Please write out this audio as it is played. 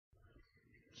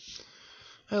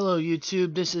Hello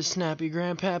YouTube, this is Snappy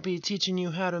Grandpappy teaching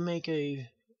you how to make a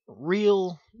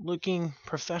real looking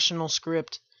professional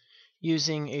script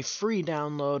using a free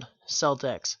download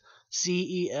Celtx.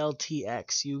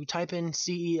 Celtx. You type in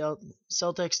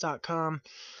celtx.com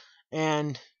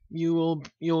and you'll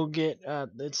get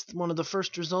it's one of the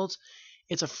first results.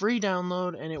 It's a free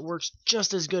download and it works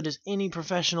just as good as any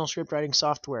professional script writing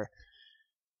software.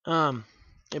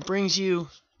 It brings you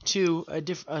to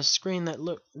a screen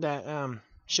that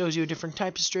shows you a different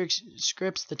type of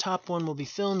scripts. The top one will be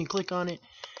film. You click on it,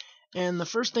 and the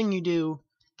first thing you do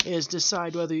is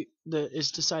decide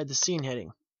the scene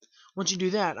heading. Once you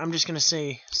do that, I'm just going to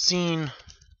say scene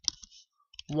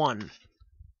 1.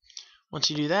 Once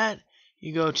you do that,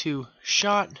 you go to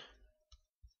shot,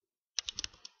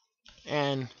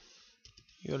 and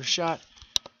you go to shot,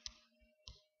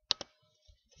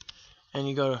 and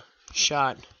you go to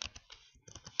shot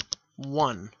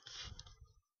 1.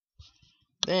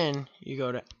 Then you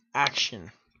go to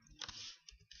action.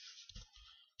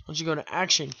 Once you go to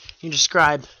action, you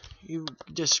describe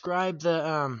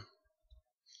the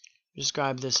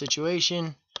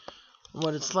situation,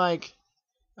 what it's like.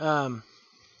 The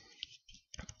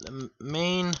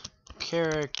main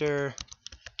character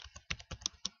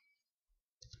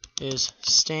is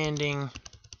standing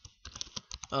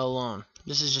alone.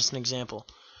 This is just an example.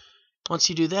 Once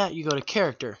you do that, you go to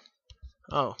character.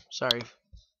 Oh, sorry.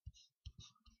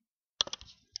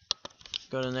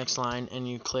 Go to the next line and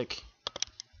you click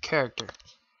character.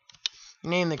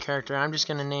 Name the character. I'm just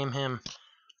going to name him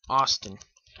Austin.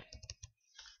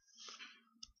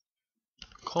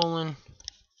 Colon.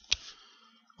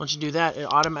 Once you do that, it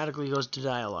automatically goes to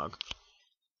dialogue.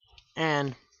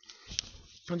 And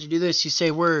once you do this, you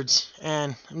say words,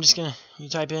 and you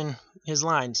type in his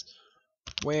lines.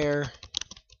 Where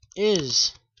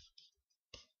is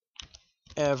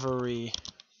everybody?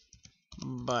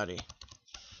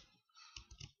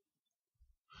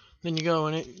 Then you go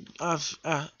and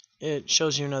it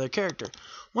shows you another character.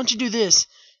 Once you do this,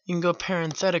 you can go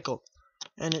parenthetical,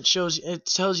 and it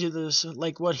tells you this,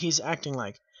 like, what he's acting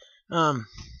like.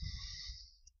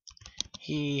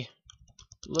 He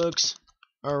looks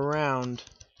around.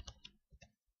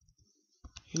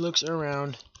 He looks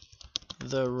around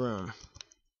the room.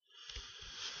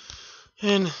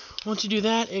 And once you do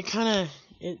that,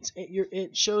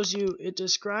 it shows you, it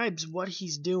describes what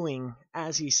he's doing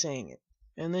as he's saying it.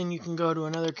 And then you can go to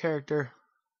another character,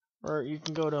 or you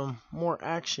can go to more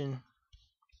action.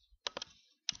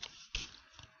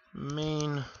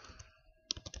 Main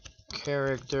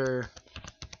character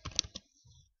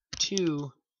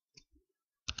 2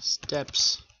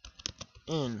 steps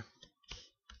in.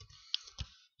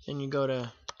 Then you go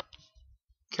to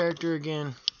character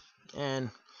again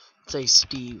and say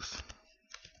Steve.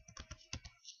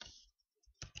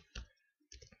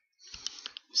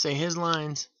 Say his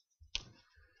lines.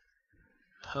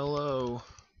 Hello,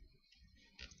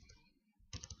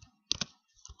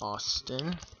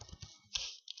 Austin.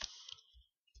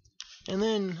 And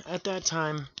then at that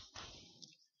time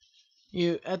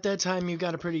you've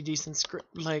got a pretty decent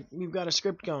script, like you've got a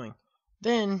script going.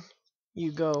 Then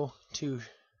you go to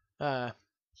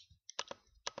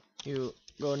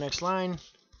next line.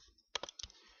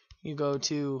 You go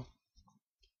to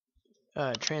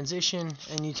transition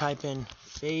and you type in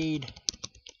fade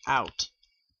out.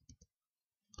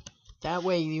 That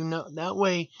way you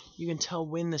can tell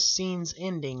when the scene's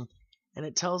ending, and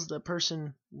it tells the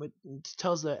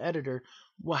editor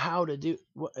how to do.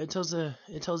 It tells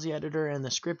the editor and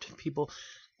the script people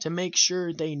to make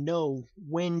sure they know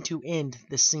when to end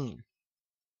the scene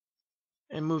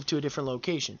and move to a different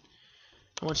location.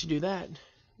 And once you do that,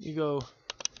 you go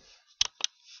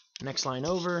next line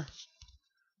over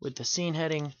with the scene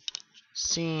heading,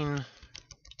 scene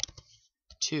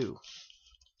 2.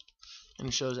 And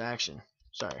it shows action.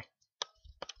 Sorry.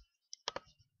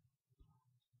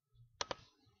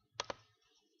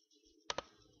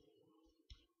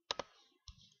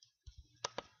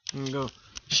 And you go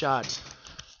shot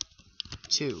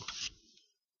 2.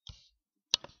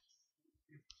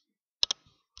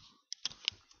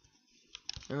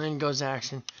 And then goes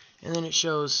action. And then it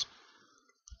shows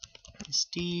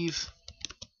Steve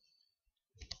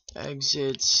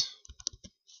exits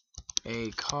a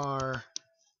car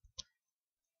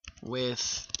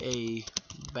with a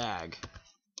bag.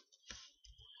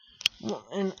 Well,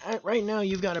 and right now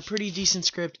you've got a pretty decent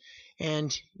script,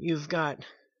 and you've got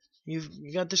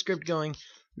the script going.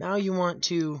 Now you want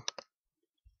to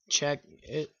check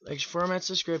it, like formats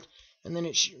the script, and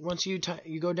then once you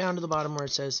go down to the bottom where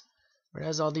it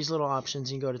has all these little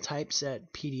options, and you go to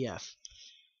typeset PDF,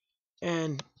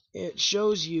 and it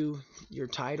shows you your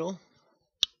title,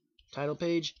 title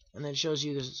page, and then it shows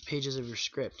you the pages of your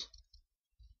script.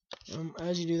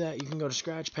 As you do that, you can go to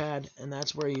Scratchpad, and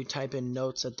that's where you type in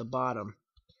notes at the bottom.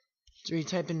 So you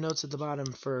type in notes at the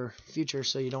bottom for future,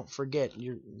 so you don't forget,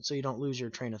 so you don't lose your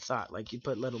train of thought. Like, you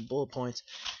put little bullet points,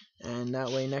 and that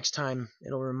way next time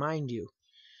it'll remind you.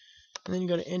 And then you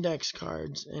go to index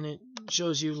cards, and it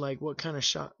shows you like what kind of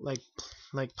shot, like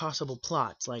possible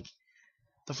plots. Like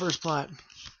the first plot,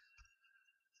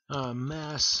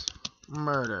 mass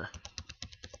murder.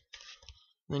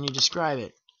 Then you describe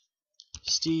it.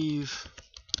 Steve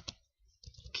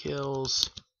kills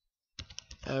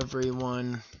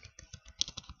everyone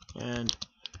and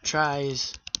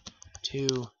tries to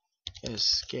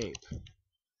escape.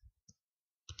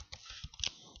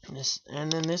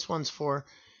 And then this one's for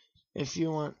if you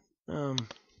want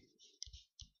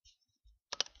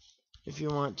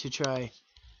to try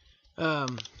a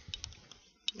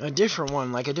different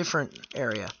one, like a different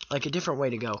area, like a different way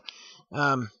to go.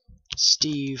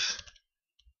 Steve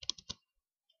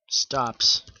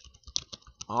stops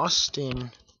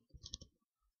Austin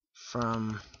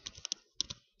from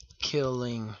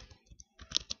killing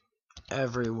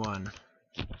everyone.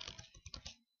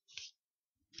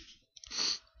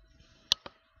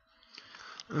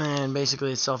 And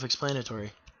basically it's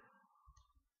self-explanatory.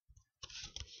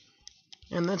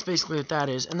 And that's basically what that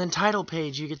is. And then title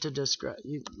page, you get to describe,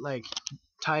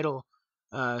 title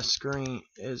screen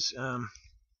is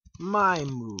my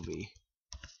movie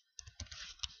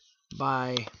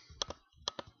by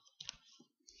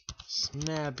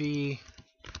Snappy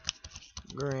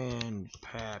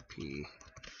Grandpappy,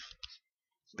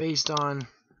 based on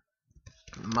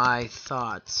my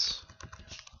thoughts.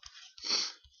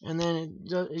 And then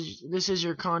this is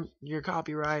your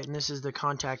copyright, and this is the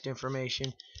contact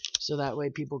information, so that way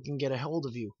people can get a hold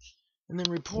of you. And then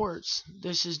reports.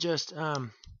 This is just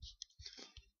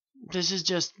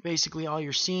basically all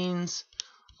your scenes,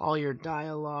 all your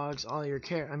dialogues, all your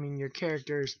your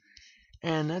characters,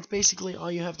 and that's basically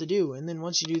all you have to do. And then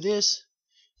once you do this,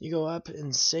 you go up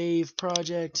and save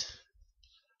project,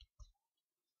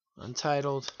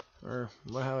 Untitled, or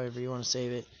however you want to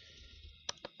save it.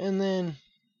 And then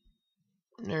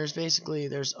there's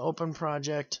open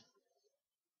project,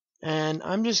 and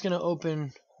I'm just gonna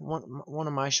open one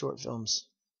of my short films,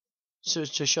 so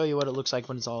to show you what it looks like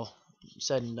when it's all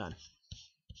said and done.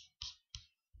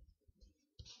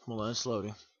 Hold on, it's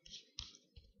loading.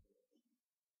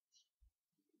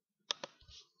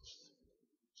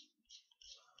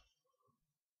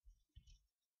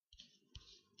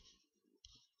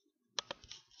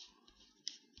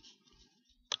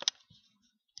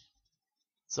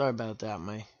 Sorry about that,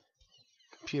 my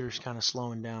computer's kind of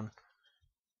slowing down.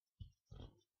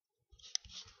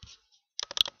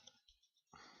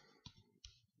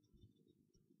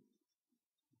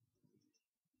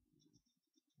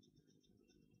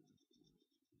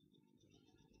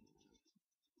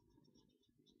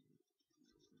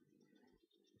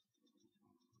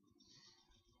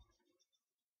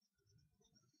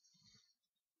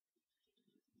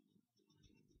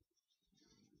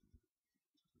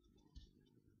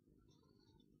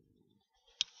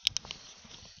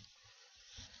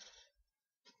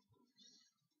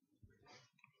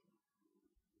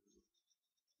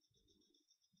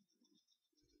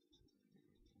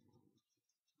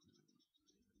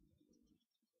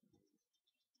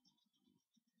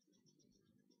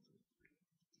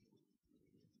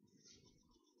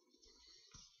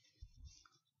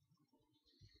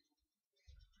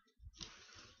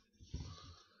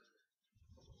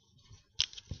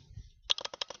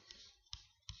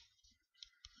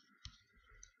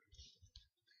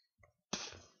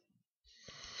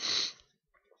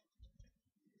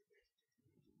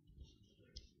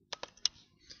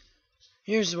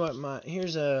 Here's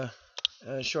a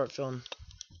short film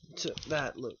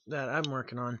that I'm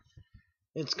working on.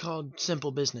 It's called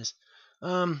Simple Business.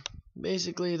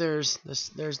 Basically there's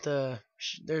the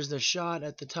shot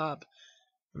at the top.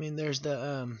 There's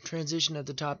the transition at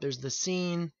the top. There's the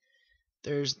scene.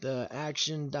 There's the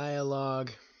action,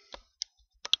 dialogue.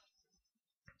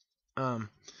 There's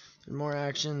more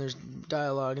action. There's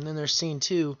dialogue, and then there's scene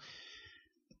 2.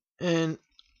 And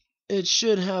it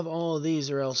should have all of these,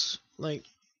 or else, like,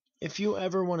 if you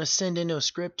ever want to send in a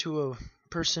script to a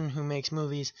person who makes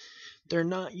movies, they're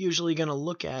not usually going to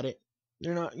look at it.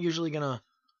 They're not usually going to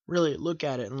really look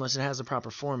at it unless it has a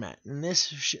proper format. And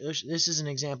this is an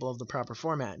example of the proper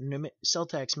format. And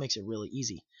Celtx makes it really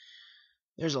easy.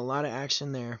 There's a lot of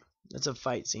action there. That's a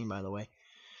fight scene, by the way.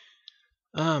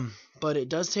 But it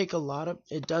does take a lot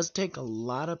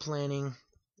of planning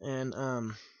and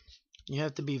You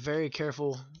have to be very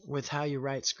careful with how you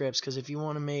write scripts, because if you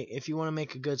want to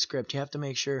make a good script, you have to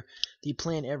make sure that you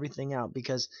plan everything out.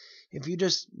 Because if you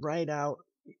just write out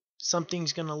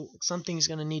something's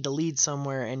gonna need to lead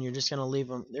somewhere, and you're just gonna leave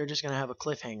them, they're just gonna have a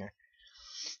cliffhanger,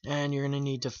 and you're gonna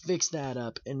need to fix that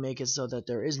up and make it so that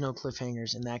there is no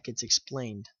cliffhangers, and that gets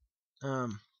explained.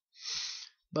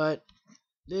 But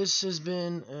this has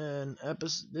been an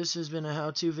episode. This has been a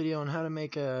how-to video on how to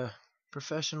make a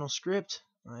professional script.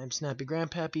 I'm Snappy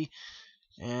Grandpappy,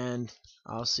 and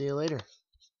I'll see you later.